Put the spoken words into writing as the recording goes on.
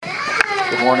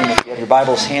morning. If you have your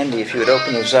Bibles handy, if you would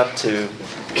open those up to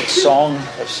Song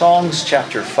of Songs,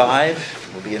 chapter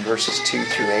 5. We'll be in verses 2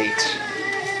 through 8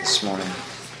 this morning.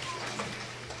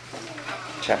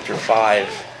 Chapter 5,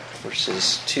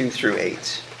 verses 2 through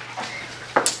 8.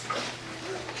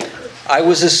 I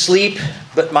was asleep,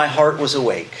 but my heart was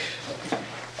awake.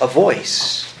 A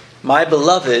voice, my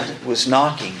beloved, was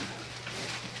knocking.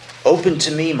 Open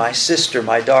to me, my sister,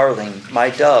 my darling, my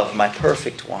dove, my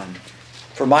perfect one.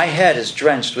 For my head is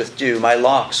drenched with dew, my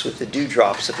locks with the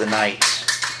dewdrops of the night.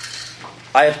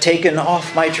 I have taken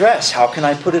off my dress, how can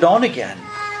I put it on again?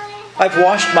 I've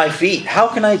washed my feet, how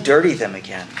can I dirty them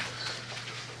again?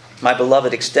 My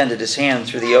beloved extended his hand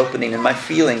through the opening, and my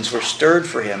feelings were stirred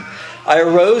for him. I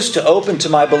arose to open to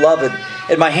my beloved,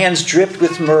 and my hands dripped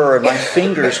with myrrh, and my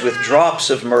fingers with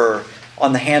drops of myrrh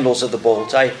on the handles of the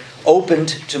bolt. I opened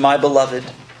to my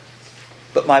beloved,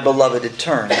 but my beloved had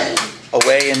turned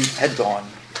away and had gone.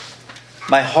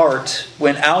 My heart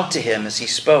went out to him as he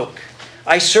spoke.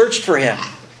 I searched for him,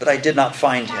 but I did not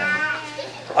find him.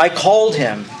 I called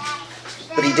him,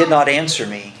 but he did not answer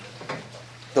me.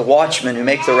 The watchmen who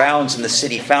make the rounds in the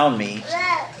city found me.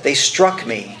 They struck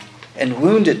me and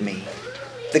wounded me.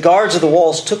 The guards of the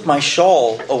walls took my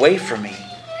shawl away from me.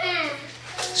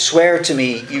 Swear to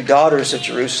me, you daughters of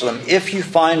Jerusalem, if you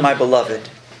find my beloved,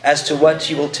 as to what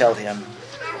you will tell him,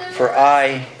 for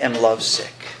I am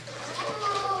lovesick.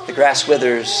 The grass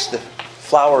withers, the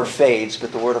flower fades,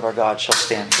 but the word of our God shall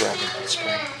stand forever. Let's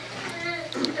pray.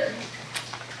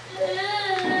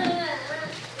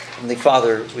 Heavenly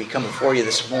Father, we come before you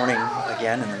this morning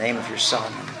again in the name of your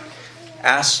Son.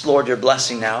 Ask, Lord, your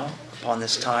blessing now upon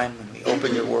this time when we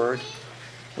open your word.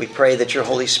 We pray that your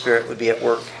Holy Spirit would be at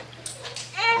work.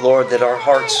 Lord, that our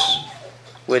hearts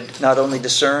would not only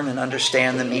discern and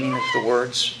understand the meaning of the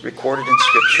words recorded in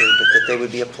Scripture, but that they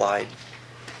would be applied.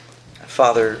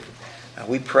 Father,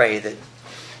 we pray that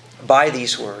by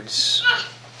these words,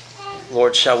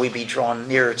 Lord, shall we be drawn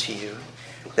nearer to you,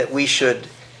 that we should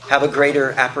have a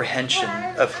greater apprehension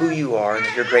of who you are and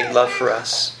of your great love for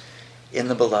us in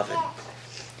the beloved.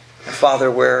 And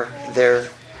Father, where there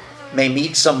may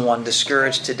meet someone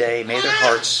discouraged today, may their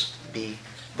hearts be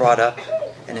brought up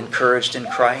and encouraged in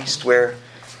Christ. Where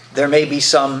there may be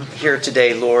some here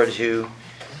today, Lord, who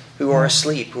are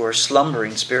asleep, who are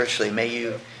slumbering spiritually, may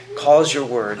you cause your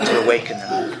word to awaken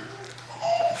them.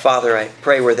 Father, I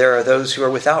pray where there are those who are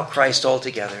without Christ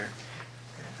altogether,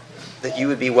 that you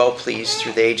would be well pleased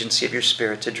through the agency of your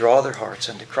Spirit to draw their hearts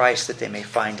unto Christ, that they may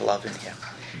find love in him,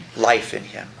 life in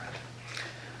him.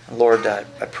 Lord, I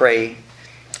pray,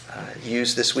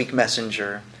 use this weak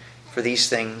messenger for these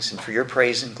things and for your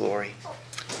praise and glory.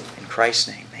 In Christ's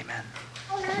name, amen.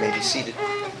 You may be seated.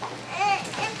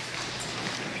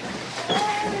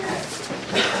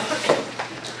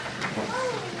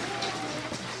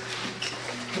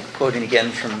 Quoting again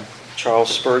from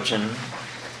Charles Spurgeon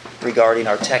regarding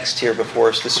our text here before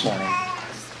us this morning.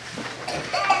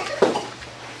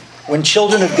 When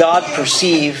children of God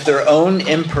perceive their own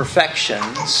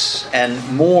imperfections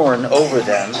and mourn over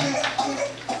them,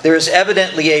 there is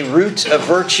evidently a root of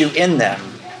virtue in them.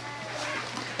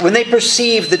 When they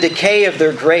perceive the decay of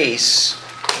their grace,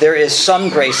 there is some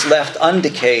grace left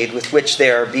undecayed with which they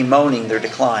are bemoaning their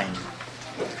decline.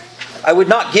 I would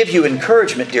not give you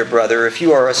encouragement, dear brother, if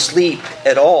you are asleep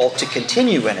at all, to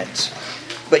continue in it.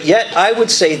 But yet I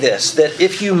would say this, that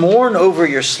if you mourn over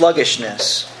your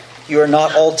sluggishness, you are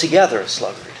not altogether a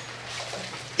sluggard.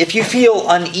 If you feel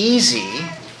uneasy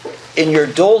in your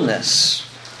dullness,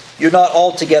 you're not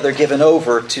altogether given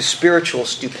over to spiritual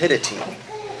stupidity.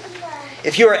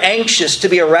 If you are anxious to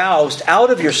be aroused out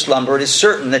of your slumber, it is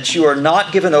certain that you are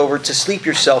not given over to sleep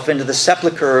yourself into the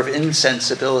sepulchre of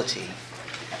insensibility.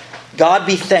 God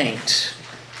be thanked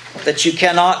that you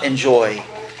cannot enjoy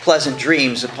pleasant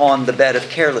dreams upon the bed of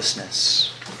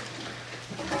carelessness.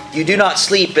 You do not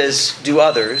sleep as do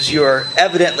others. You are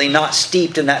evidently not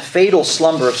steeped in that fatal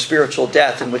slumber of spiritual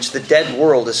death in which the dead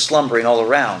world is slumbering all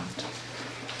around.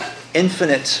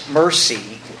 Infinite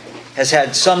mercy has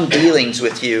had some dealings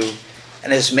with you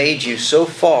and has made you so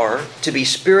far to be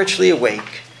spiritually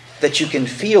awake that you can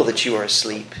feel that you are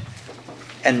asleep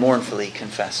and mournfully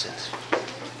confess it.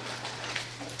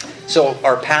 So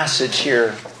our passage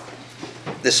here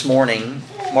this morning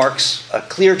marks a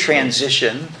clear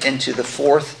transition into the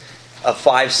fourth of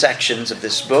 5 sections of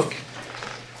this book.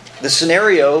 The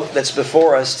scenario that's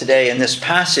before us today in this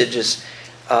passage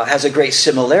has a great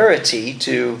similarity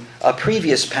to a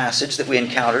previous passage that we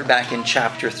encountered back in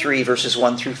chapter 3, verses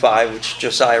 1 through 5, which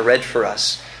Josiah read for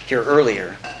us here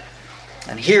earlier.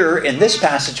 And here in this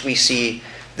passage we see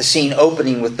The scene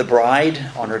opening with the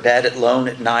bride on her bed alone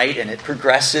at night, and it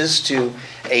progresses to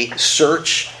a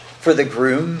search for the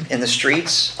groom in the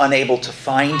streets, unable to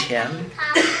find him.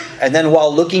 And then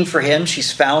while looking for him,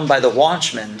 she's found by the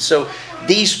watchman. So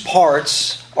these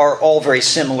parts are all very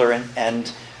similar,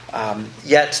 and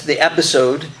yet the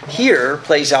episode here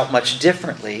plays out much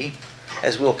differently,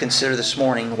 as we'll consider this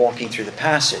morning walking through the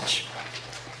passage.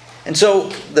 And so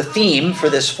the theme for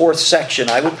this fourth section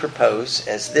I would propose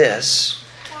as this: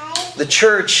 the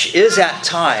church is at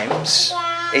times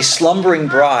a slumbering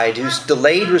bride whose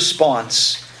delayed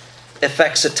response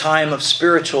affects a time of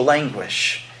spiritual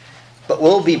anguish, but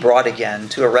will be brought again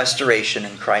to a restoration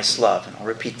in Christ's love. And I'll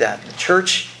repeat that. The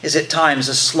church is at times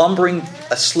a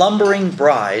slumbering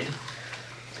bride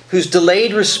whose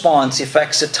delayed response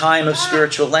affects a time of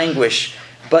spiritual anguish,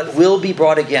 but will be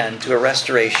brought again to a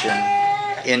restoration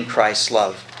in Christ's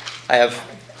love. I have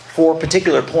 4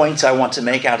 particular points I want to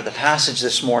make out of the passage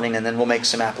this morning, and then we'll make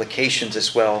some applications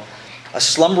as well. A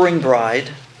slumbering bride,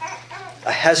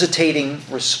 a hesitating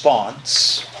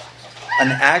response, an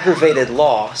aggravated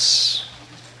loss,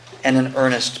 and an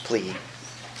earnest plea.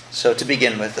 So to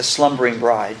begin with, a slumbering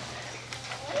bride.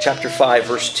 Chapter 5,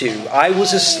 verse 2. I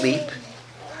was asleep,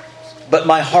 but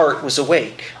my heart was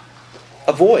awake.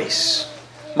 A voice,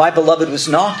 my beloved, was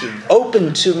knocking.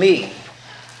 Open to me,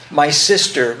 my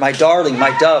sister, my darling,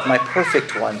 my dove, my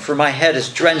perfect one, for my head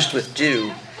is drenched with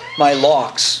dew, my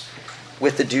locks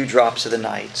with the dewdrops of the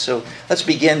night. So let's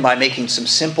begin by making some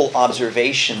simple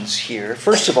observations here.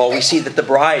 First of all, we see that the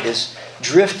bride is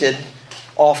drifted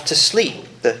off to sleep.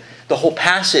 The whole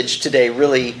passage today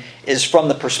really is from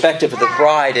the perspective of the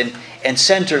bride and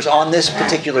centers on this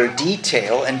particular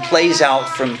detail and plays out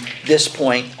from this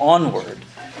point onward.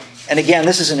 And again,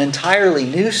 this is an entirely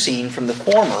new scene from the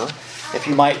former, if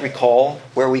you might recall,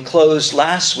 where we closed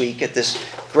last week at this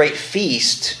great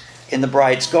feast in the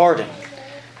bride's garden.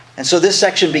 And so this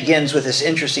section begins with this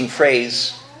interesting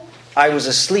phrase, I was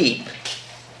asleep,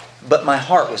 but my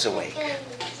heart was awake.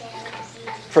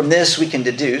 From this we can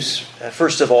deduce,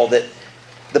 first of all, that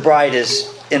the bride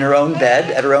is in her own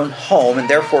bed, at her own home, and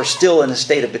therefore still in a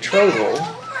state of betrothal,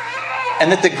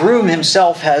 and that the groom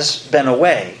himself has been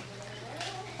away.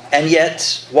 And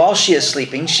yet, while she is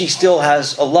sleeping, she still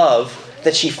has a love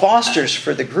that she fosters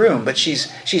for the groom, but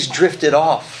she's drifted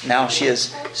off. Now she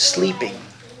is sleeping.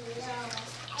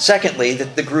 Secondly,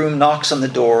 that the groom knocks on the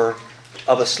door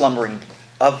of the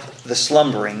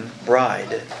slumbering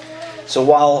bride. So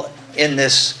while in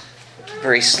this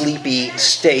very sleepy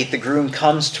state, the groom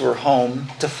comes to her home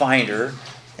to find her,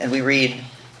 and we read,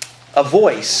 a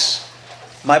voice,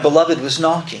 my beloved, was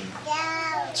knocking.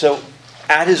 So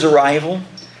at his arrival,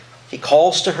 he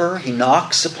calls to her, he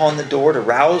knocks upon the door to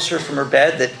rouse her from her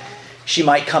bed, that she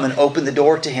might come and open the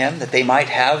door to him, that they might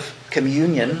have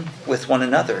communion with one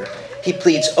another. He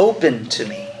pleads, open to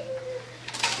me.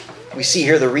 We see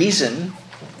here the reason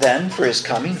then for his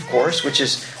coming, of course, which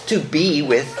is to be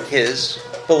with his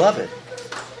beloved.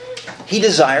 He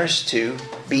desires to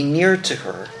be near to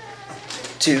her,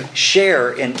 to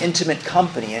share in intimate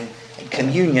company and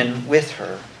communion with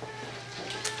her.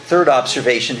 Third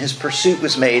observation, his pursuit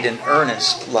was made in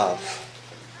earnest love.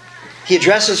 He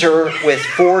addresses her with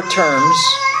 4 terms,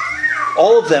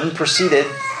 all of them preceded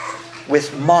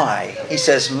with my. He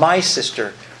says, my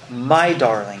sister, my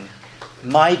darling,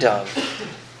 my dove,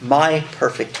 my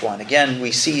perfect one. Again,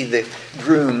 we see the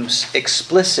groom's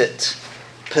explicit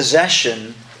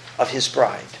possession of his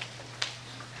bride.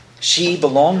 She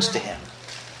belongs to him.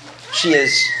 She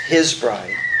is his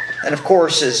bride. And of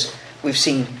course, as we've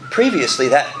seen previously,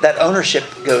 that ownership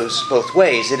goes both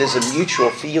ways. It is a mutual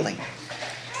feeling.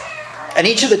 And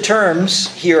each of the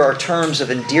terms here are terms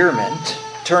of endearment,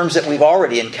 terms that we've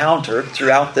already encountered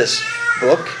throughout this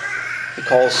book. He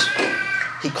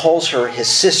calls her his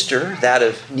sister, that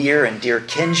of near and dear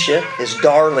kinship, his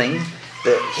darling.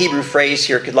 The Hebrew phrase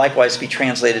here could likewise be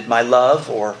translated my love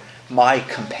or my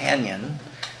companion.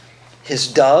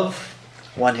 His dove,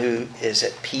 one who is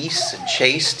at peace and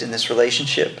chaste in this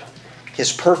relationship.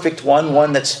 His perfect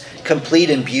one that's complete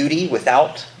in beauty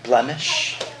without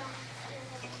blemish.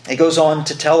 He goes on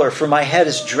to tell her, for my head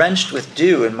is drenched with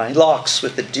dew and my locks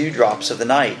with the dewdrops of the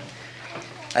night.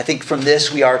 I think from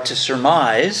this we are to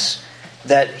surmise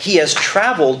that he has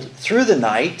traveled through the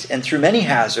night and through many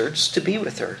hazards to be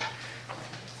with her.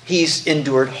 He's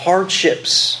endured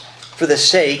hardships for the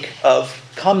sake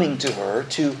of coming to her,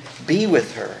 to be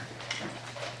with her.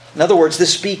 In other words,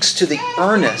 this speaks to the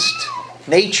earnest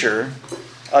nature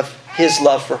of his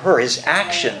love for her. His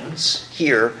actions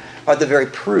here are the very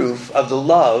proof of the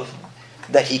love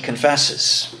that he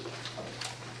confesses.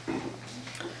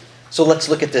 So let's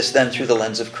look at this then through the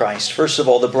lens of Christ. First of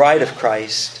all, the bride of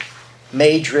Christ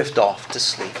may drift off to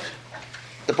sleep.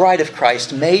 The bride of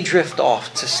Christ may drift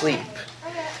off to sleep.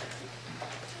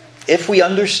 If we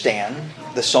understand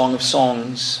the Song of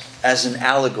Songs as an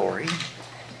allegory,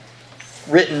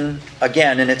 written,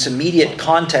 again, in its immediate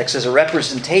context as a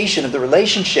representation of the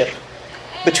relationship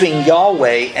between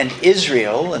Yahweh and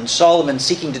Israel, and Solomon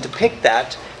seeking to depict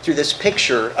that through this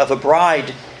picture of a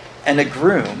bride and a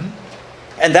groom,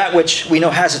 and that which we know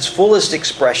has its fullest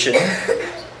expression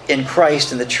in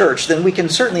Christ and the church, then we can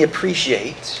certainly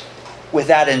appreciate, with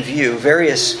that in view,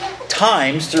 various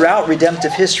times throughout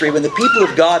redemptive history when the people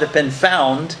of God have been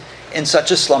found in such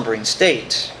a slumbering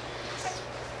state.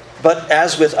 But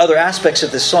as with other aspects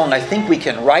of this song, I think we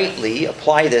can rightly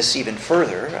apply this even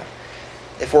further.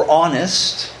 If we're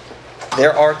honest,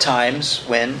 there are times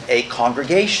when a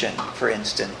congregation, for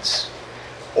instance,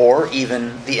 or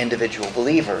even the individual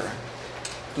believer,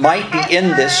 might be in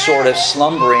this sort of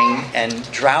slumbering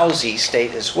and drowsy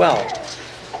state as well.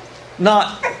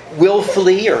 Not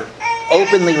willfully or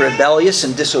openly rebellious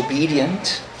and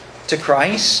disobedient to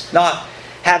Christ, not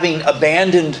having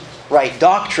abandoned right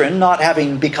doctrine, not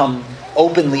having become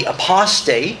openly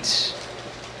apostate,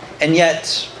 and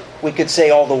yet we could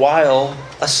say all the while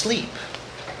asleep,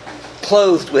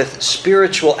 clothed with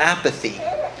spiritual apathy,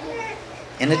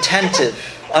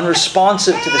 inattentive,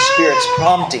 unresponsive to the Spirit's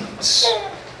promptings,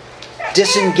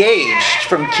 disengaged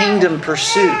from kingdom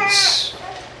pursuits,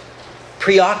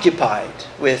 preoccupied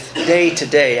with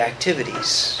day-to-day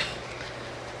activities.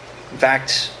 In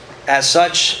fact, as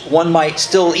such, one might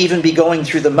still even be going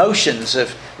through the motions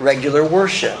of regular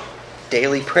worship,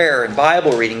 daily prayer and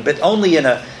Bible reading, but only in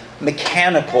a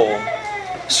mechanical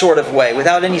sort of way,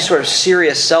 without any sort of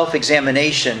serious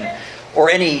self-examination or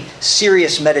any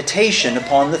serious meditation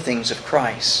upon the things of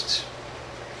Christ.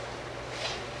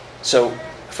 So,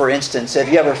 for instance, have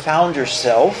you ever found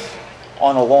yourself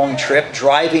on a long trip,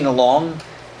 driving along,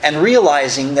 and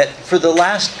realizing that for the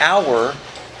last hour,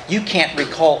 you can't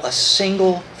recall a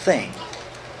single thing?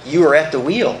 You are at the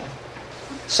wheel,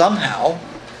 somehow,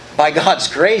 by God's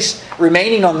grace,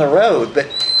 remaining on the road, but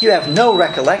you have no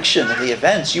recollection of the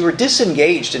events. You were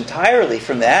disengaged entirely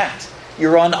from the act.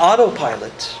 You're on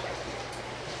autopilot.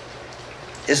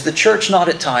 Is the church not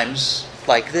at times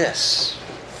like this?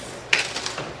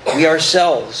 We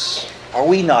ourselves, are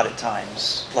we not at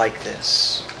times like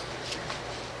this?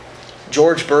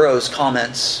 George Burroughs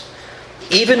comments,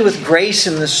 even with grace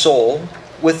in the soul,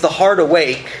 with the heart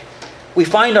awake, we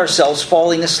find ourselves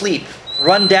falling asleep,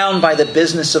 run down by the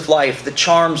business of life, the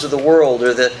charms of the world,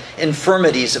 or the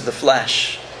infirmities of the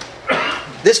flesh.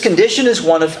 This condition is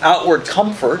one of outward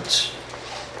comfort.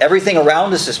 Everything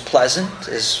around us is pleasant,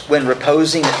 as when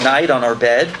reposing at night on our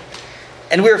bed.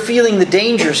 And we are feeling the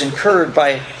dangers incurred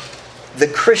by the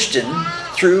Christian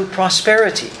through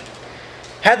prosperity.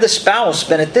 Had the spouse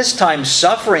been at this time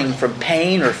suffering from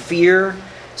pain or fear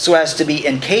so as to be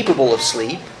incapable of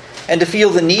sleep, and to feel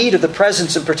the need of the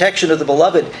presence and protection of the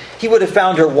beloved, he would have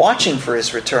found her watching for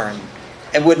his return,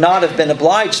 and would not have been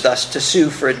obliged thus to sue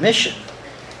for admission.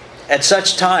 At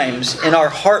such times, in our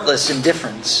heartless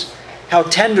indifference, how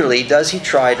tenderly does he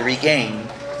try to regain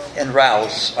and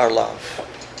rouse our love.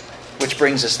 Which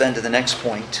brings us then to the next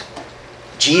point.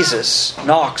 Jesus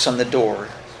knocks on the door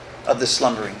of the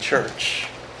slumbering church.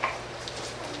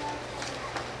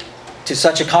 To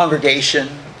such a congregation,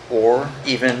 or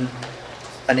even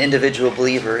an individual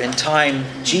believer, in time,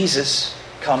 Jesus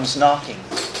comes knocking.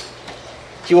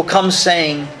 He will come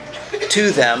saying to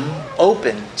them,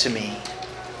 "Open to me."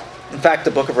 In fact,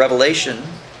 the book of Revelation,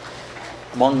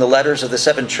 among the letters of the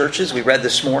 7 churches, we read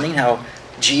this morning how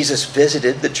Jesus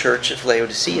visited the church of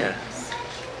Laodicea.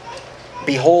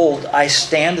 "Behold, I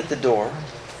stand at the door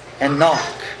and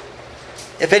knock.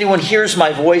 If anyone hears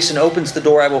my voice and opens the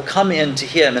door, I will come in to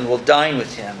him and will dine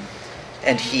with him,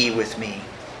 and he with me."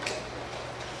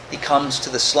 He comes to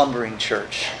the slumbering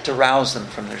church to rouse them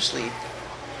from their sleep.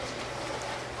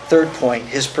 Third point,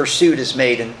 his pursuit is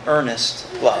made in earnest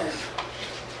love.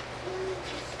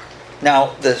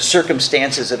 Now, the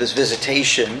circumstances of his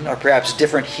visitation are perhaps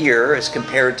different here as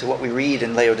compared to what we read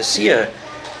in Laodicea.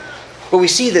 But we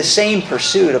see the same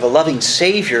pursuit of a loving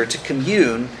Savior to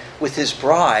commune with his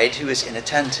bride who is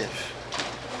inattentive.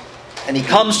 And he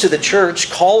comes to the church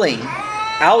calling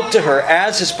out to her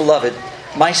as his beloved,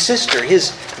 my sister,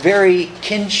 his very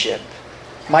kinship,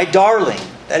 my darling,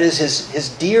 that is his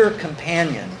dear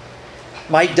companion,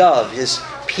 my dove, his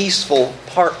peaceful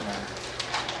partner,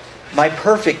 my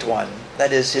perfect one,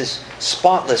 that is his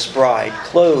spotless bride,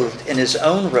 clothed in his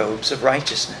own robes of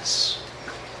righteousness.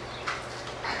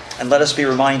 And let us be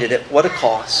reminded at what a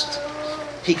cost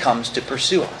he comes to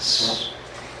pursue us.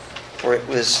 For it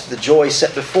was the joy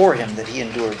set before him that he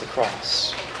endured the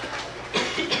cross.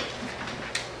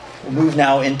 We'll move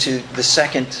now into the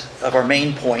second of our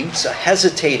main points, a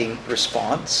hesitating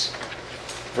response.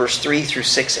 Verse 3 through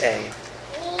 6a.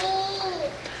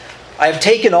 I have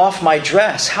taken off my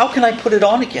dress. How can I put it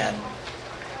on again?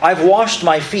 I've washed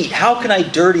my feet. How can I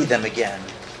dirty them again?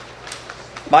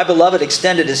 My beloved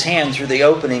extended his hand through the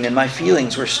opening, and my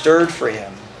feelings were stirred for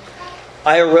him.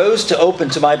 I arose to open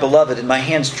to my beloved, and my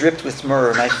hands dripped with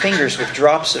myrrh, my fingers with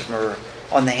drops of myrrh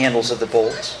on the handles of the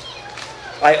bolt.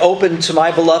 I opened to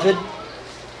my beloved,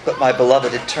 but my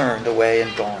beloved had turned away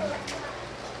and gone.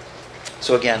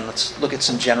 So again, let's look at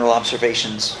some general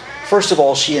observations. First of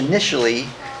all, she initially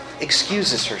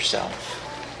excuses herself.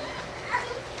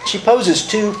 She poses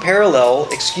two parallel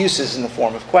excuses in the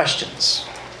form of questions.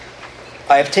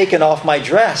 I have taken off my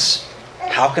dress.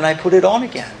 How can I put it on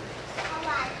again?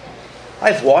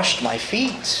 I've washed my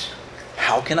feet.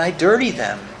 How can I dirty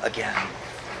them again?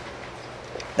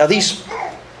 Now these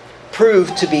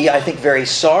prove to be, I think, very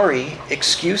sorry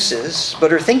excuses, but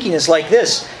her thinking is like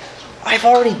this. I've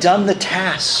already done the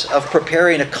task of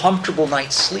preparing a comfortable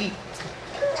night's sleep.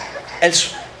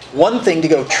 It's one thing to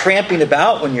go tramping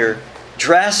about when you're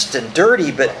dressed and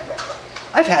dirty, but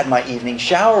I've had my evening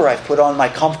shower. I've put on my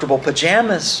comfortable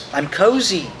pajamas. I'm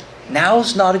cozy.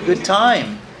 Now's not a good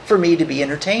time for me to be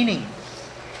entertaining.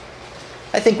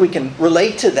 I think we can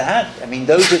relate to that. I mean,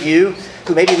 those of you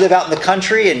who maybe live out in the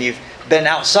country and you've been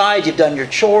outside, you've done your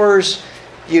chores,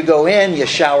 you go in, you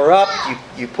shower up,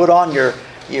 you put on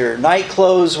your night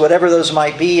clothes, whatever those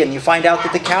might be, and you find out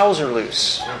that the cows are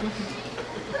loose.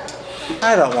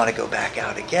 I don't want to go back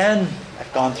out again.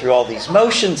 I've gone through all these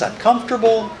motions. I'm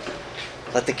comfortable.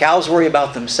 Let the cows worry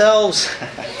about themselves.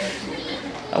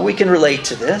 We can relate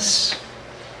to this.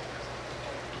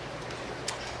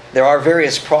 There are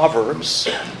various proverbs,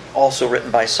 also written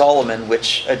by Solomon,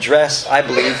 which address, I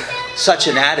believe, such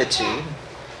an attitude.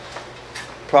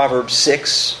 Proverbs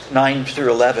 6, 9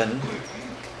 through 11.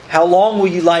 How long will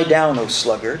you lie down, O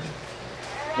sluggard?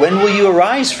 When will you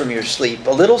arise from your sleep?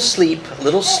 A little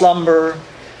slumber,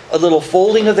 a little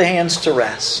folding of the hands to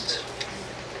rest.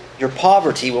 Your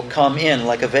poverty will come in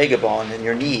like a vagabond, and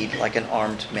your need like an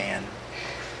armed man.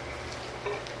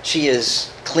 She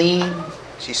is clean,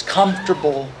 she's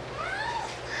comfortable,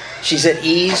 she's at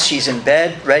ease, she's in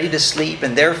bed, ready to sleep,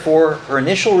 and therefore her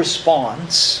initial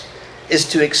response is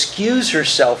to excuse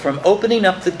herself from opening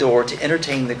up the door to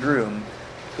entertain the groom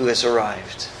who has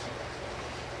arrived.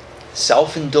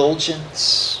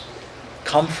 Self-indulgence,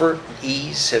 comfort, and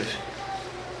ease have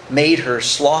made her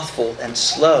slothful and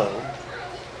slow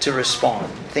to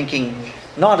respond, thinking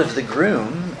not of the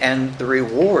groom and the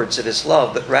rewards of his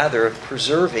love, but rather of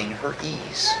preserving her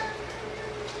ease.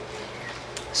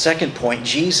 Second point,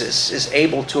 Jesus is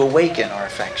able to awaken our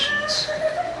affections.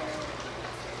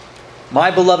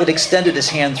 My beloved extended his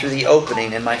hand through the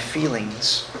opening, and my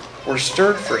feelings were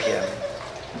stirred for him.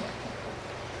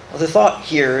 Well, the thought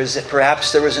here is that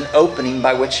perhaps there was an opening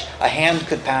by which a hand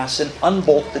could pass and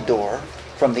unbolt the door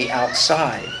from the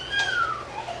outside.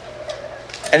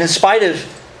 And in spite of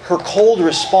her cold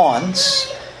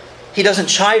response, he doesn't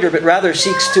chide her, but rather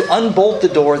seeks to unbolt the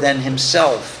door then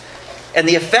himself. And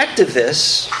the effect of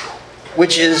this,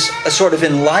 which is a sort of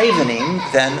enlivening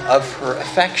then of her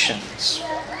affections.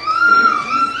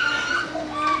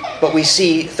 But we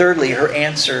see, thirdly, her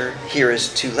answer here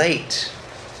is too late.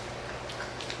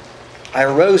 I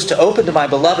arose to open to my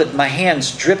beloved, my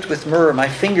hands dripped with myrrh, my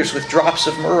fingers with drops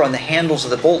of myrrh on the handles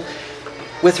of the bolt.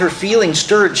 With her feelings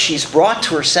stirred, she's brought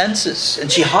to her senses,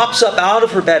 and she hops up out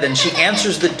of her bed and she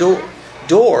answers the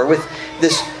door with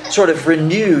this sort of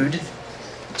renewed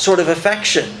sort of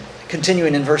affection.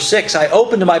 Continuing in verse 6, I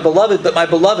opened to my beloved, but my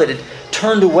beloved had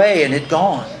turned away and had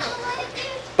gone.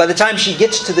 By the time she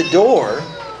gets to the door,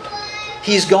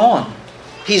 he's gone.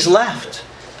 He's left.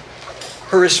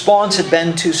 Her response had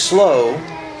been too slow,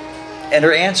 and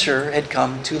her answer had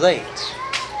come too late.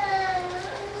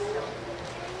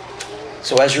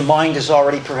 So as your mind is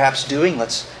already perhaps doing,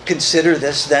 let's consider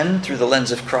this then through the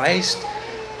lens of Christ.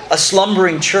 A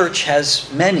slumbering church has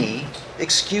many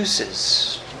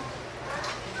excuses.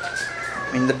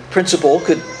 I mean, the principle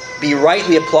could be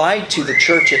rightly applied to the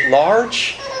church at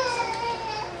large,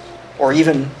 or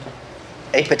even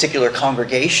a particular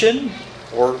congregation,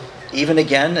 or even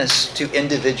again as to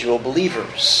individual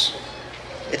believers.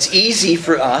 It's easy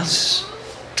for us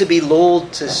to be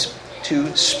lulled to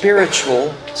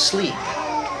spiritual sleep.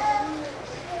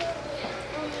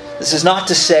 This is not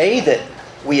to say that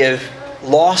we have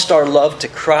lost our love to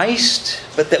Christ,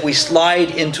 but that we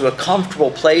slide into a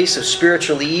comfortable place of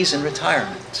spiritual ease and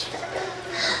retirement.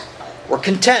 We're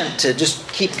content to just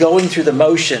keep going through the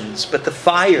motions, but the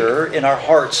fire in our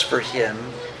hearts for Him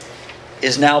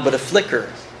is now but a flicker.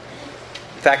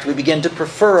 In fact, we begin to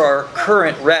prefer our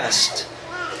current rest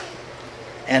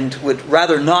and would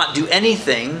rather not do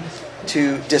anything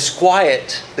to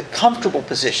disquiet the comfortable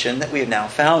position that we have now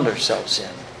found ourselves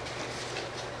in.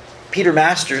 Peter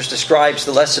Masters describes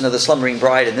the lesson of the slumbering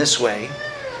bride in this way.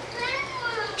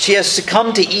 She has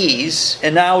succumbed to ease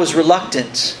and now is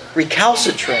reluctant,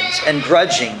 recalcitrant, and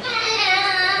grudging.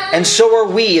 And so are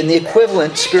we in the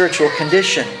equivalent spiritual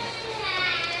condition.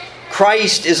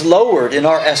 Christ is lowered in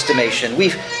our estimation.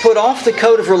 We've put off the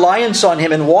coat of reliance on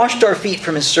Him and washed our feet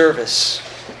from His service.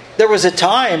 There was a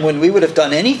time when we would have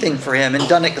done anything for Him and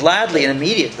done it gladly and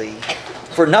immediately,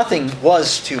 for nothing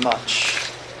was too much.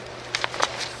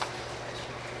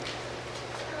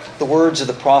 The words of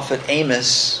the prophet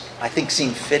Amos, I think,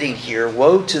 seem fitting here.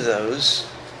 Woe to those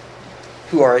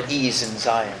who are at ease in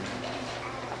Zion,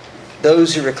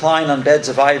 those who recline on beds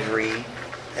of ivory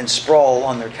and sprawl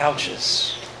on their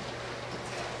couches.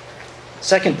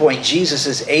 Second point, Jesus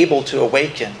is able to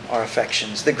awaken our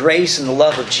affections. The grace and the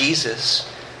love of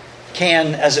Jesus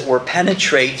can, as it were,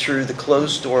 penetrate through the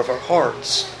closed door of our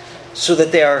hearts so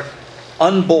that they are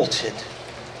unbolted,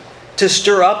 to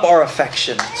stir up our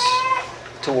affections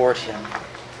toward Him.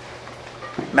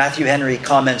 Matthew Henry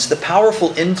comments, the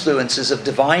powerful influences of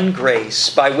divine grace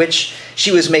by which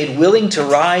she was made willing to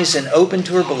rise and open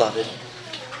to her beloved.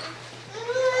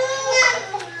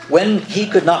 When he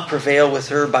could not prevail with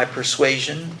her by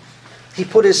persuasion, he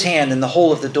put his hand in the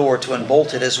hole of the door to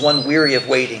unbolt it as one weary of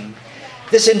waiting.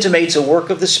 This intimates a work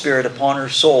of the Spirit upon her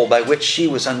soul by which she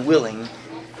was unwilling,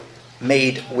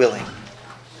 made willing.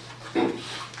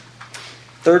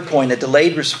 Third point, a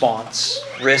delayed response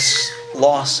risks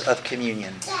loss of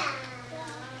communion.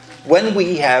 When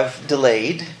we have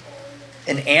delayed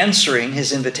in answering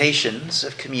His invitations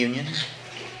of communion,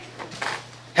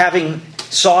 having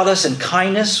sought us in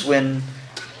kindness when,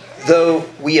 though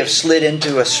we have slid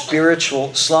into a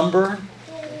spiritual slumber,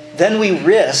 then we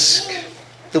risk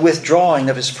the withdrawing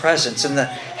of His presence and the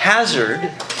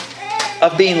hazard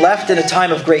of being left in a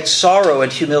time of great sorrow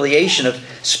and humiliation, of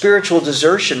spiritual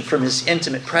desertion from His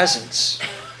intimate presence.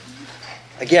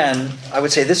 Again, I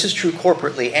would say this is true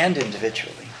corporately and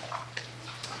individually.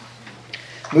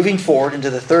 Moving forward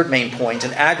into the third main point,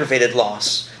 an aggravated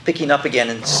loss, picking up again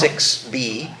in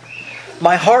 6b.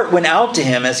 My heart went out to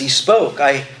Him as He spoke.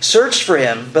 I searched for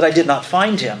Him, but I did not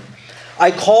find Him.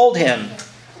 I called Him,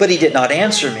 but He did not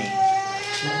answer me.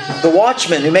 The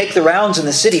watchmen who make the rounds in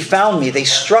the city found me. They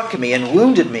struck me and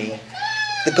wounded me.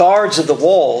 The guards of the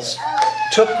walls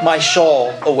took my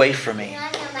shawl away from me.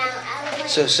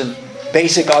 So some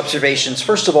basic observations.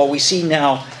 First of all, we see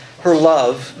now her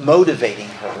love motivating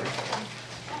her.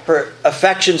 Her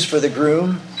affections for the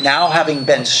groom, now having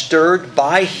been stirred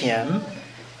by him,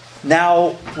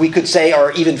 now we could say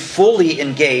are even fully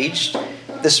engaged.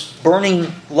 This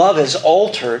burning love has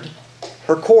altered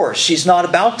her course. She's not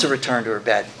about to return to her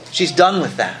bed. She's done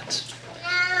with that.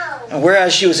 And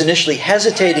whereas she was initially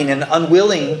hesitating and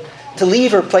unwilling to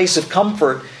leave her place of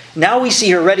comfort, now we see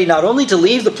her ready not only to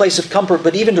leave the place of comfort,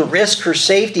 but even to risk her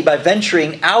safety by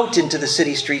venturing out into the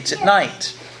city streets at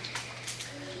night.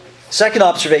 Second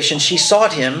observation, she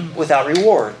sought Him without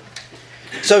reward.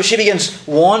 So she begins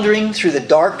wandering through the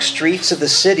dark streets of the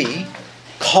city,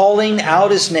 calling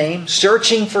out His name,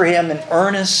 searching for Him in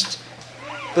earnest,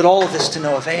 but all of this to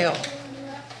no avail.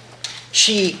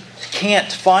 She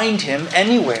can't find Him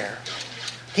anywhere.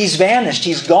 He's vanished.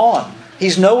 He's gone.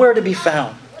 He's nowhere to be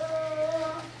found.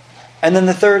 And then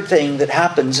the third thing that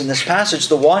happens in this passage,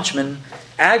 the watchmen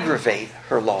aggravate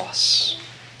her loss.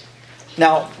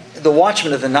 Now, the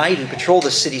watchmen of the night who patrol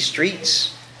the city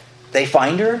streets, they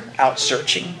find her out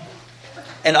searching.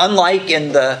 And unlike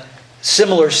in the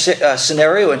similar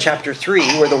scenario in chapter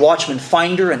 3, where the watchmen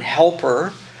find her and help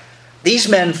her, these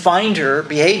men find her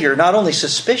behavior not only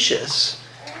suspicious,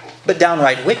 but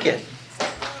downright wicked.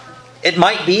 It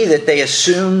might be that they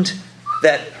assumed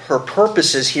that her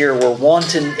purposes here were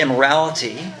wanton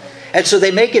immorality, and so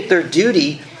they make it their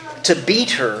duty to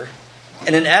beat her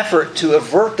in an effort to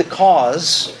avert the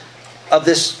cause of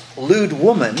this lewd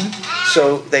woman,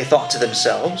 so they thought to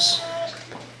themselves.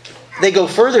 They go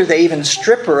further, they even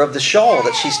strip her of the shawl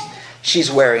that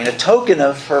she's wearing, a token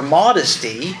of her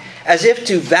modesty, as if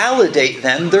to validate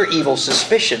then their evil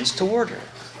suspicions toward her.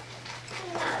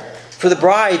 For the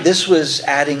bride, this was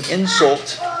adding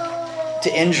insult to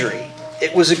injury.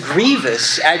 It was a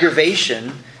grievous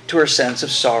aggravation to her sense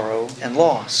of sorrow and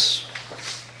loss.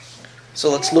 So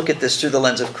let's look at this through the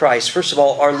lens of Christ. First of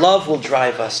all, our love will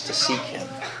drive us to seek Him.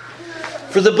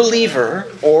 For the believer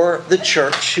or the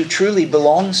church who truly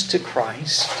belongs to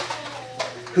Christ,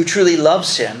 who truly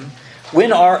loves Him,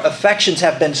 when our affections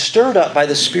have been stirred up by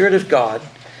the Spirit of God,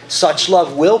 such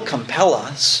love will compel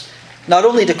us not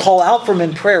only to call out for Him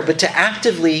in prayer, but to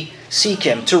actively seek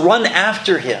Him, to run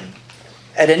after Him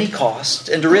at any cost,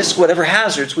 and to risk whatever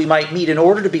hazards we might meet in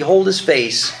order to behold His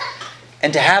face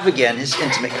and to have again His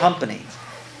intimate company.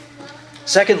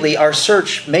 Secondly, our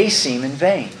search may seem in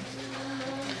vain.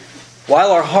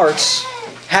 While our hearts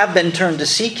have been turned to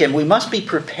seek Him, we must be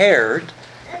prepared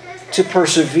to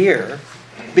persevere,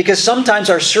 because sometimes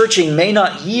our searching may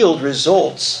not yield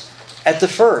results at the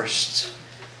first.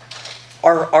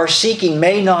 Our seeking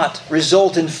may not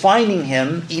result in finding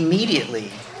Him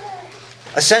immediately.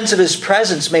 A sense of His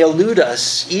presence may elude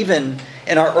us even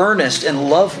in our earnest and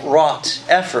love-wrought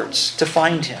efforts to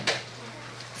find Him.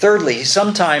 Thirdly,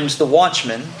 sometimes the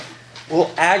watchman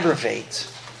will aggravate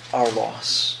our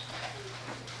loss.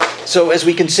 So as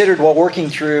we considered while working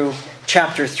through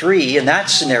chapter 3, in that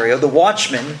scenario, the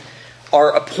watchmen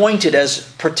are appointed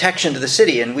as protection to the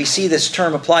city. And we see this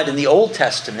term applied in the Old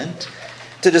Testament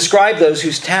to describe those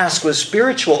whose task was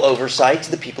spiritual oversight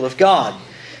to the people of God.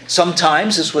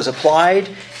 Sometimes this was applied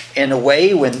in a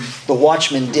way when the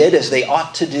watchmen did as they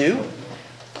ought to do.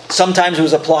 Sometimes it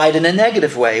was applied in a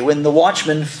negative way when the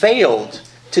watchmen failed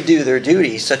to do their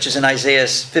duty, such as in Isaiah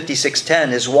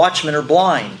 56:10, "His watchmen are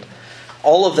blind,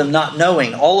 all of them not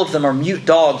knowing, all of them are mute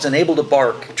dogs, unable to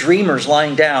bark, dreamers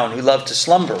lying down who love to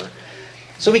slumber."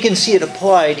 So we can see it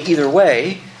applied either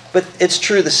way, but it's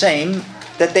true the same,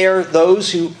 that they are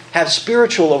those who have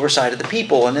spiritual oversight of the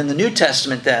people. And in the New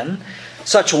Testament then,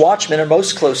 such watchmen are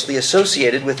most closely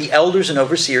associated with the elders and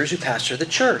overseers who pastor the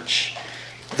church,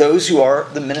 those who are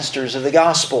the ministers of the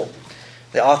gospel.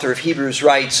 The author of Hebrews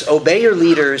writes, "Obey your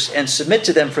leaders and submit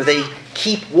to them, for they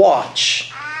keep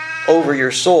watch over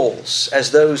your souls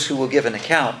as those who will give an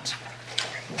account."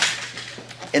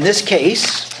 In this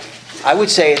case, I would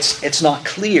say it's not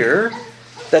clear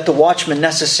that the watchmen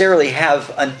necessarily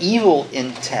have an evil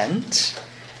intent,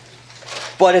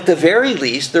 but at the very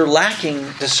least, they're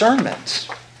lacking discernment.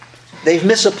 They've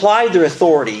misapplied their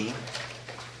authority,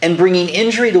 and bringing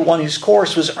injury to one whose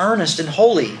course was earnest and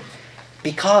holy,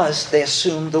 because they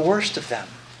assumed the worst of them.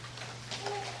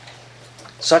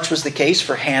 Such was the case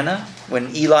for Hannah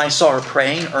when Eli saw her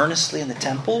praying earnestly in the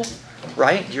temple,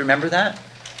 right? Do you remember that?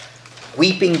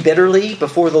 Weeping bitterly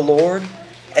before the Lord.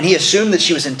 And he assumed that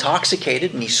she was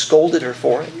intoxicated, and he scolded her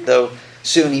for it, though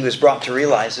soon he was brought to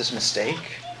realize his mistake.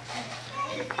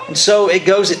 And so it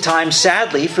goes at times,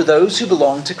 sadly, for those who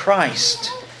belong to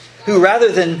Christ, who rather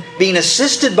than being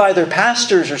assisted by their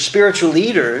pastors or spiritual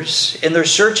leaders in their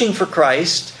searching for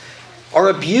Christ, are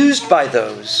abused by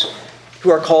those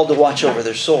who are called to watch over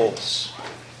their souls.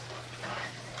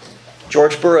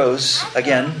 George Burroughs,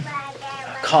 again,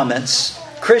 comments,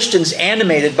 "Christians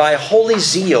animated by a holy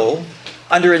zeal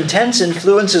under intense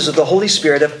influences of the Holy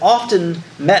Spirit have often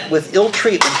met with ill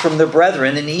treatment from their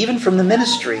brethren and even from the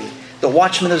ministry, the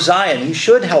watchmen of Zion, who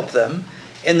should help them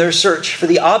in their search for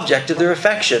the object of their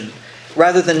affection,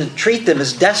 rather than treat them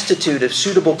as destitute of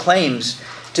suitable claims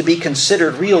to be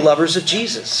considered real lovers of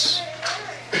Jesus."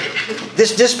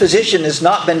 This disposition has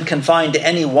not been confined to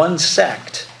any one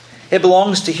sect. It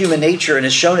belongs to human nature and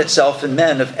has shown itself in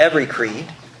men of every creed.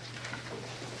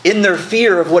 In their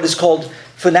fear of what is called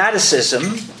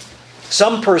fanaticism,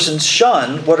 some persons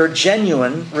shun what are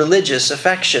genuine religious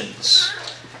affections.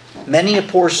 Many a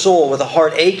poor soul with a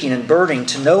heart aching and burning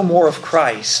to know more of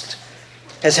Christ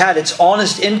has had its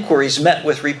honest inquiries met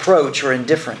with reproach or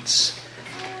indifference.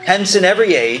 Hence, in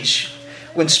every age,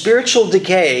 when spiritual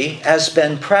decay has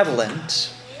been prevalent,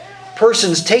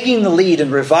 persons taking the lead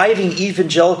in reviving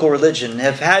evangelical religion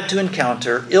have had to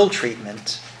encounter ill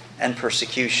treatment and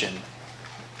persecution.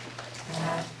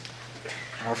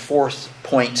 Our fourth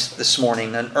point this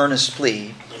morning, an earnest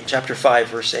plea, chapter 5,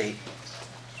 verse 8.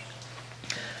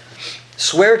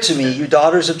 "Swear to me, you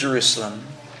daughters of Jerusalem,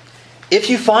 if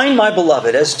you find my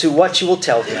beloved, as to what you will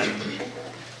tell him,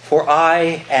 for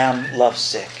I am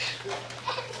lovesick."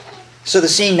 So the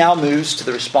scene now moves to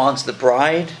the response of the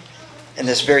bride in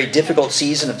this very difficult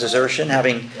season of desertion,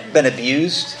 having been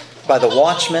abused by the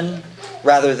watchmen.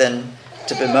 Rather than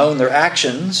to bemoan their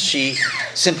actions, she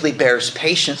simply bears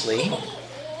patiently,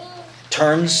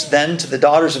 turns then to the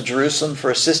daughters of Jerusalem for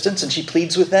assistance, and she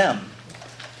pleads with them.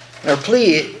 And her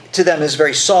plea to them is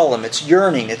very solemn. It's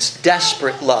yearning. It's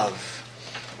desperate love.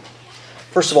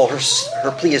 First of all,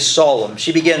 her plea is solemn.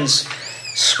 She begins,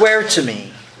 "Swear to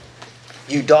me,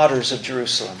 you daughters of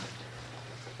Jerusalem."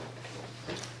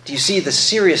 Do you see the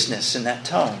seriousness in that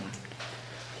tone?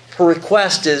 Her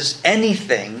request is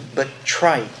anything but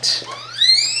trite.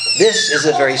 This is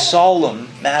a very solemn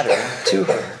matter to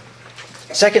her.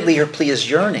 Secondly, her plea is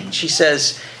yearning. She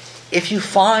says, if you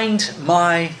find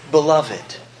my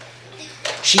beloved,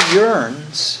 she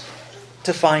yearns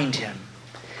to find him.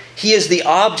 He is the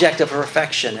object of her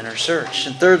affection and her search.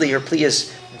 And thirdly, her plea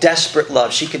is desperate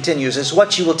love. She continues, is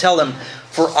what you will tell him,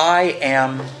 for I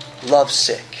am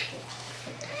lovesick.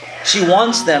 She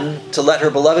wants them to let her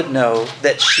beloved know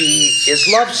that she is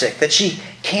lovesick, that she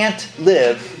can't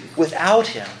live without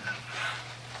him.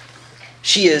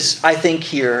 She is, I think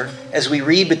here, as we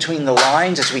read between the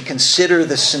lines, as we consider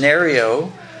the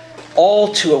scenario, all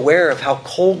too aware of how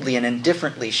coldly and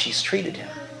indifferently she's treated him.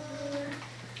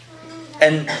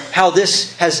 And how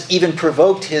this has even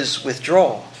provoked his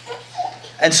withdrawal.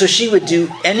 And so she would do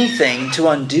anything to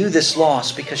undo this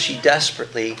loss because she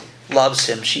desperately loves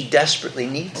him. She desperately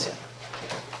needs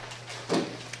him.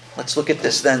 Let's look at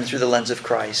this then through the lens of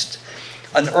Christ.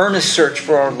 An earnest search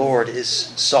for our Lord is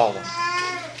solemn.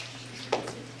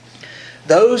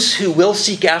 Those who will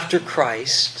seek after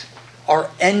Christ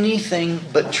are anything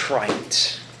but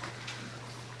trite.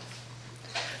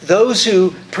 Those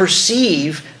who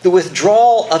perceive the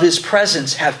withdrawal of his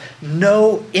presence have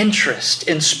no interest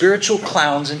in spiritual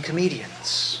clowns and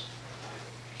comedians.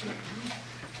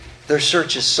 Their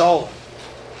search is solemn.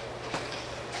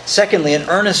 Secondly, an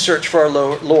earnest search for our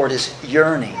Lord is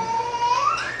yearning.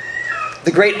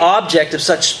 The great object of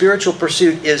such spiritual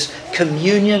pursuit is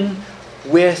communion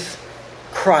with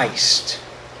Christ.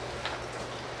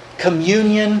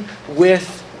 Communion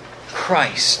with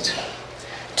Christ.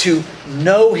 To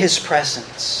know his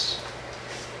presence.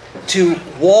 To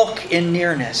walk in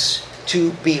nearness.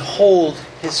 To behold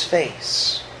his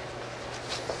face.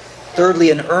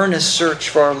 Thirdly, an earnest search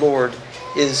for our Lord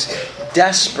is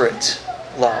desperate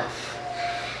love.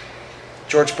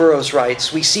 George Burroughs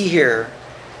writes, we see here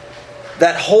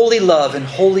that holy love and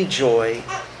holy joy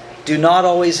do not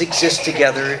always exist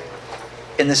together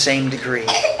in the same degree.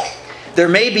 There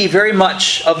may be very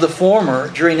much of the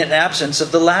former during an absence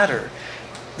of the latter.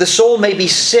 The soul may be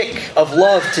sick of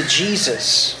love to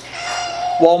Jesus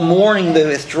while mourning the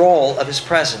withdrawal of his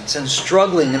presence and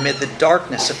struggling amid the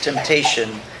darkness of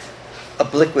temptation,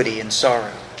 obliquity, and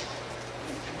sorrow.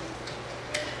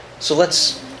 So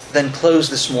let's then close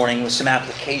this morning with some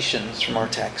applications from our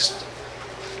text.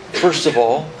 First of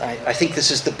all, I think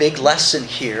this is the big lesson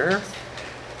here,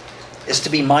 is to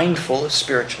be mindful of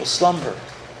spiritual slumber.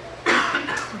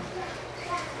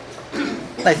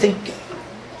 I think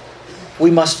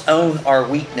we must own our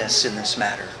weakness in this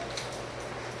matter.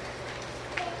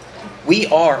 We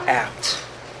are apt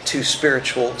to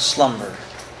spiritual slumber,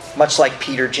 much like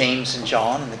Peter, James, and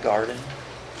John in the garden.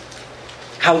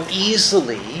 How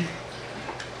easily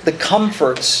the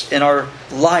comforts in our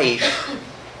life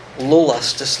lull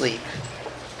us to sleep.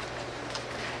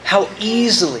 How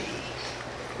easily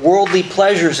worldly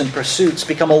pleasures and pursuits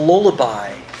become a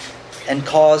lullaby and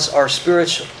cause our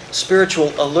spiritual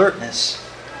alertness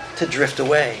to drift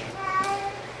away.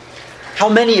 How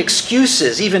many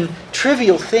excuses, even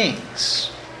trivial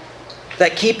things,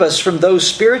 that keep us from those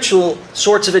spiritual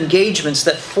sorts of engagements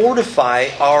that fortify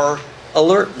our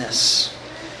alertness.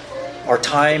 Our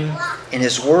time in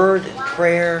his word and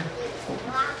prayer,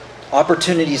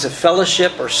 opportunities of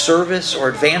fellowship or service or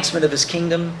advancement of his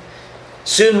kingdom.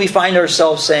 Soon we find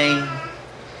ourselves saying,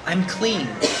 I'm clean.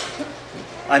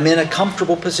 I'm in a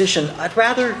comfortable position. I'd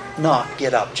rather not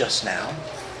get up just now.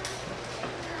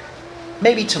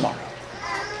 Maybe tomorrow.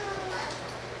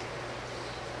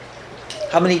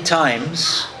 How many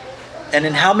times and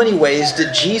in how many ways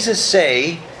did Jesus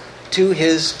say to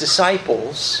his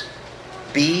disciples,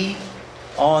 be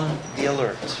on the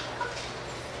alert?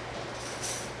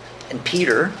 And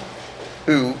Peter,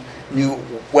 who knew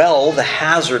well the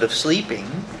hazard of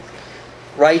sleeping,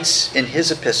 writes in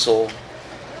his epistle,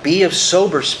 be of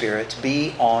sober spirit,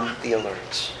 be on the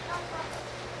alert.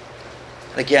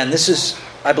 Again, this is,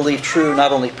 I believe, true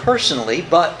not only personally,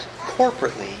 but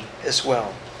corporately as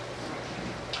well.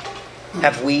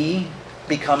 Have we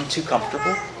become too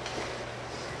comfortable?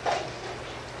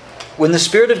 When the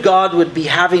Spirit of God would be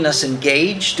having us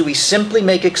engaged, do we simply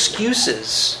make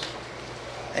excuses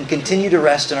and continue to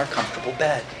rest in our comfortable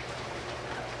bed?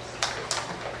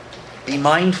 Be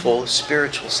mindful of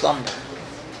spiritual slumber.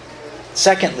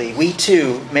 Secondly, we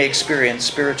too may experience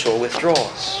spiritual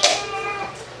withdrawals.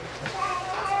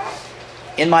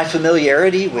 In my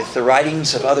familiarity with the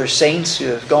writings of other saints who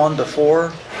have gone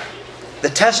before, the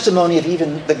testimony of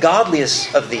even the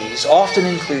godliest of these often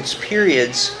includes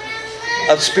periods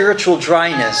of spiritual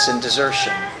dryness and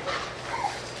desertion.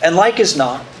 And like as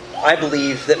not, I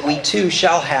believe that we too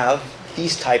shall have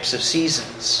these types of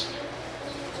seasons.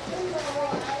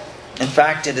 In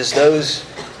fact, it is those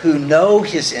who know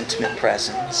His intimate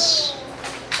presence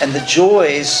and the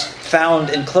joys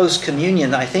found in close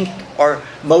communion, I think, are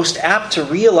most apt to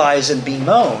realize and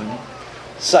bemoan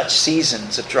such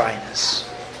seasons of dryness.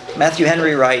 Matthew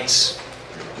Henry writes,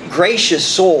 "Gracious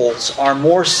souls are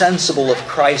more sensible of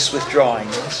Christ's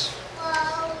withdrawings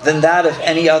than that of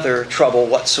any other trouble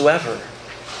whatsoever.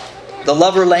 The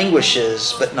lover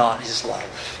languishes, but not his love."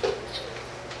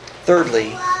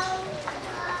 Thirdly,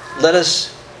 let us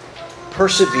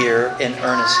persevere in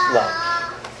earnest love.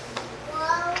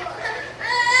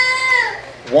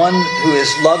 One who is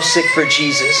lovesick for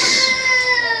Jesus,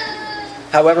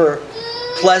 however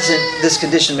pleasant this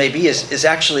condition may be, is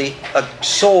actually a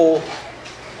soul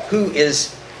who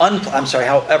is,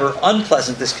 however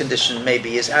unpleasant this condition may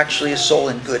be, is actually a soul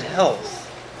in good health.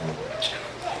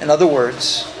 In other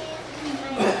words,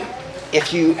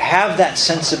 if you have that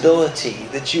sensibility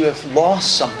that you have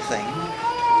lost something,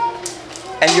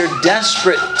 and you're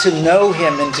desperate to know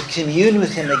Him and to commune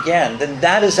with Him again, then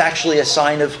that is actually a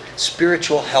sign of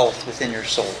spiritual health within your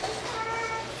soul.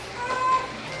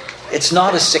 It's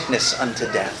not a sickness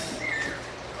unto death.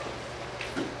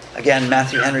 Again,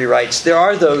 Matthew Henry writes, "There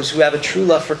are those who have a true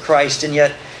love for Christ and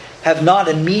yet have not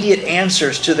immediate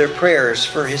answers to their prayers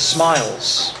for His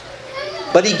smiles.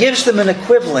 But He gives them an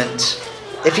equivalent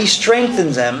if He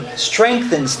strengthens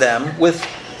them with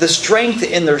the strength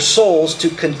in their souls to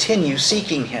continue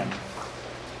seeking Him.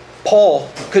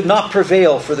 Paul could not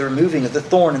prevail for the removing of the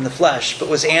thorn in the flesh, but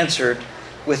was answered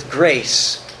with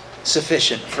grace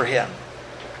sufficient for him."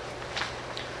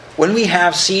 When we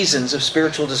have seasons of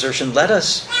spiritual desertion, let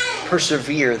us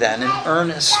persevere then in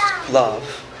earnest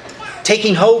love,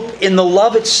 taking hope in the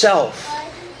love itself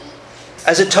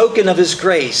as a token of His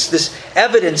grace, this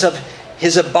evidence of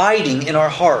His abiding in our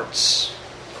hearts,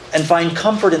 and find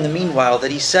comfort in the meanwhile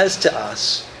that He says to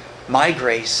us, "My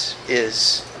grace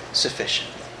is sufficient."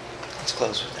 Let's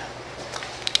close with that.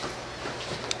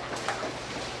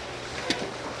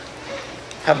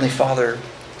 Heavenly Father,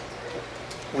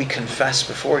 we confess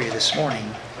before You this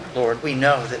morning, Lord, we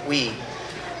know that we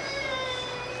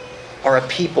are a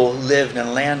people who live in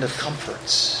a land of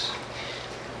comforts.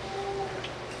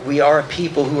 We are a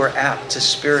people who are apt to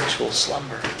spiritual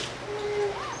slumber.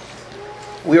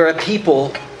 We are a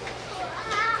people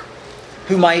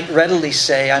who might readily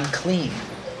say, "I'm clean.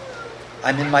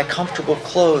 I'm in my comfortable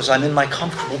clothes. I'm in my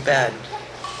comfortable bed,"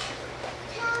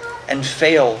 and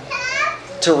fail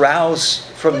to rouse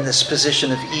from this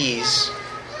position of ease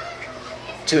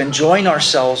to enjoin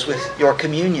ourselves with Your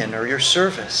communion or Your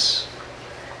service.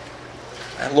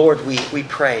 And Lord, we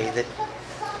pray that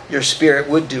Your Spirit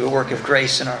would do a work of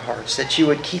grace in our hearts, that You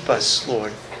would keep us,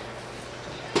 Lord,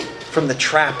 from the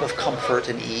trap of comfort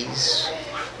and ease,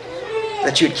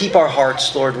 that You would keep our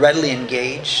hearts, Lord, readily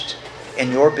engaged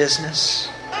in Your business,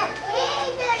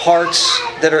 hearts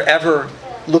that are ever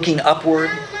looking upward,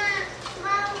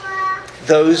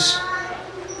 those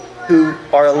who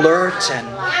are alert and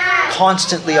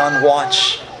constantly on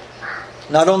watch,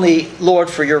 not only, Lord,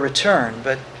 for Your return,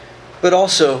 but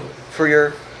also for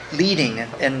Your leading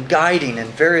and guiding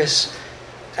in various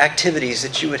activities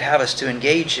that You would have us to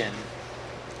engage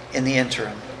in the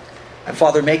interim. And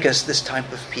Father, make us this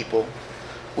type of people,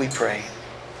 we pray.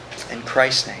 In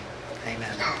Christ's name,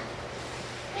 amen.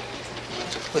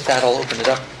 With that, I'll open it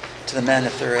up to the men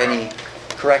if there are any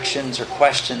corrections or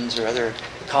questions or other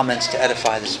comments to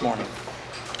edify this morning.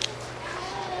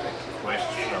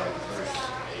 Question on verse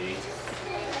 8,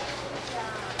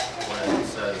 when it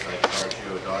says, "I charge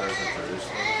you, O daughters of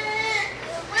Jerusalem."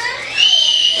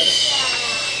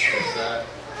 Is that?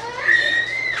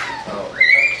 Oh, it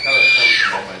kind of comes to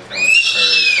my mind, kind of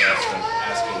prayer request of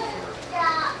asking for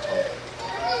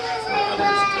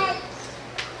others to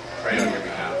pray on your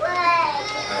behalf. I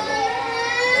don't know.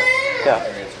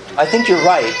 Yeah, I think you're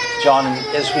right, John.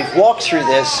 As we've walked through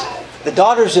this, the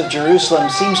daughters of Jerusalem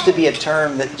seems to be a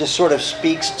term that just sort of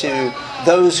speaks to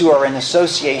those who are in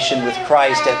association with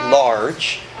Christ at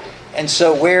large. And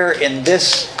so where in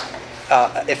this,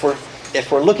 if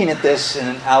we're looking at this in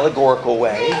an allegorical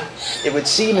way, it would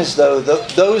seem as though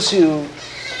those who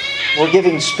were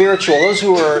giving those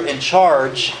who were in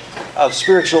charge of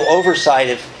spiritual oversight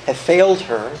have failed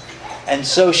her. And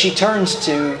so she turns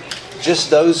to just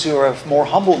those who are of more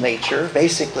humble nature,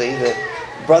 basically the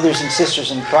brothers and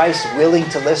sisters in Christ, willing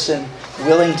to listen,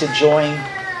 willing to join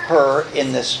her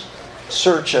in this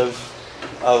search of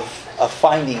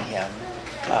finding Him,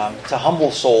 to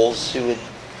humble souls who would,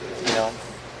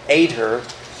 aid her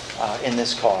in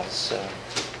this cause. So,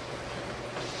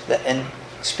 and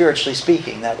spiritually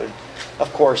speaking, that would,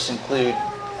 of course, include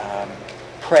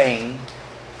praying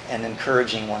and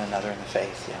encouraging one another in the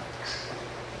faith. Yeah.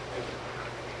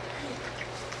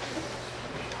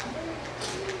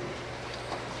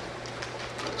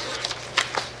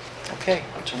 Okay,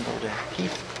 I'll turn it over to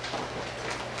Keith.